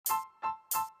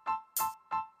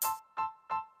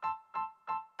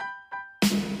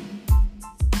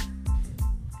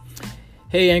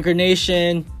Hey Anchor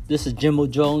Nation, this is Jimbo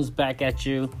Jones back at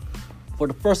you for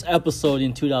the first episode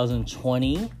in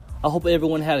 2020. I hope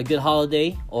everyone had a good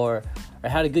holiday or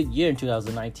had a good year in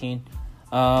 2019.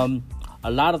 A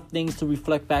lot of things to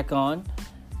reflect back on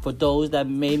for those that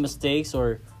made mistakes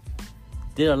or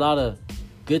did a lot of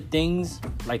good things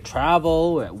like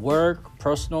travel, at work,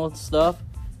 personal stuff.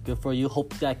 Good for you.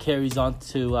 Hope that carries on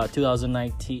to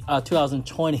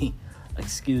 2020.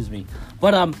 Excuse me.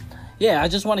 But I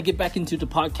just want to get back into the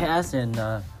podcast and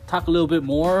talk a little bit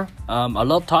more. I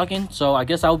love talking, so I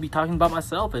guess I'll be talking about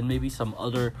myself and maybe some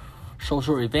other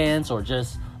social events or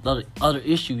just other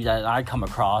issues that I come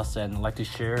across and like to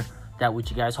share that with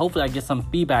you guys. Hopefully I get some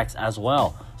feedbacks as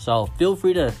well. So feel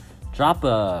free to drop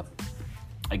a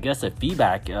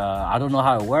feedback. I don't know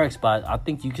how it works, but I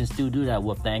think you can still do that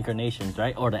with the Anchor Nations,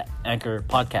 right? Or the Anchor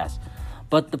podcast.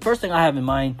 But the first thing I have in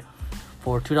mind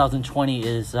for 2020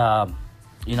 is,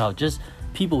 just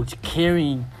people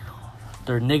carrying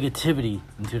their negativity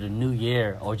into the new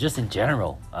year or just in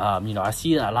general. I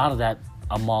see a lot of that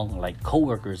among like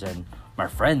coworkers and my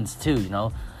friends too.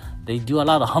 They do a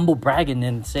lot of humble bragging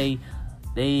and say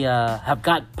they have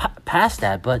got past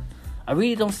that, but I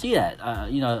really don't see that.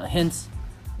 Hence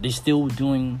they're still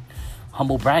doing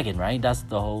humble bragging, right? That's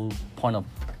the whole point of.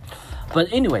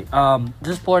 But anyway,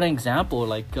 just for an example,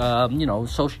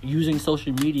 using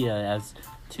social media as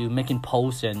to making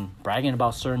posts and bragging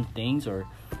about certain things or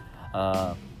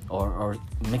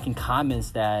making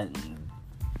comments that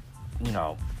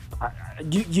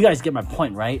you guys get my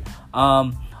point, right?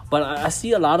 But I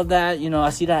see a lot of that. I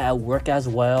see that at work as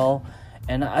well,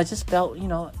 and I just felt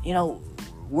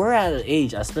we're at an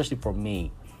age, especially for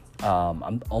me.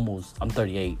 I'm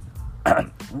 38.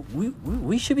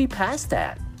 we should be past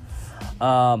that.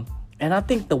 And I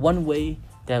think the one way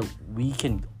that we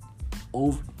can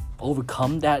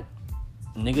overcome that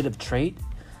negative trait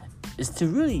is to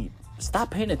really stop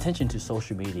paying attention to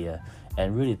social media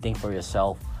and really think for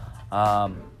yourself. I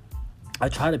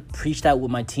try to preach that with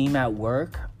my team at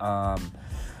work. I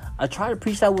try to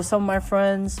preach that with some of my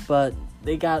friends, but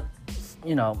they got,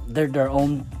 they're their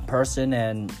own person,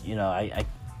 and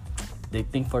they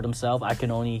think for themselves. I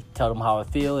can only tell them how I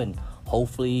feel, and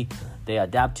hopefully they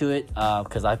adapt to it,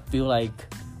 because I feel like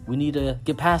we need to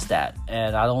get past that,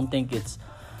 and I don't think it's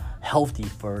healthy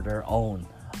for their own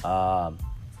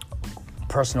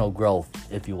personal growth,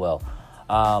 if you will.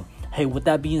 Hey, with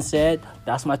that being said,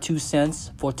 that's my 2 cents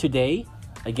for today.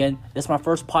 Again, this is my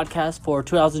first podcast for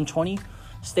 2020.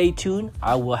 Stay tuned.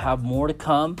 I will have more to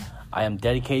come. I am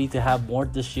dedicated to have more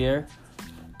this year.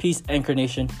 Peace, Anchor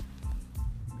Nation.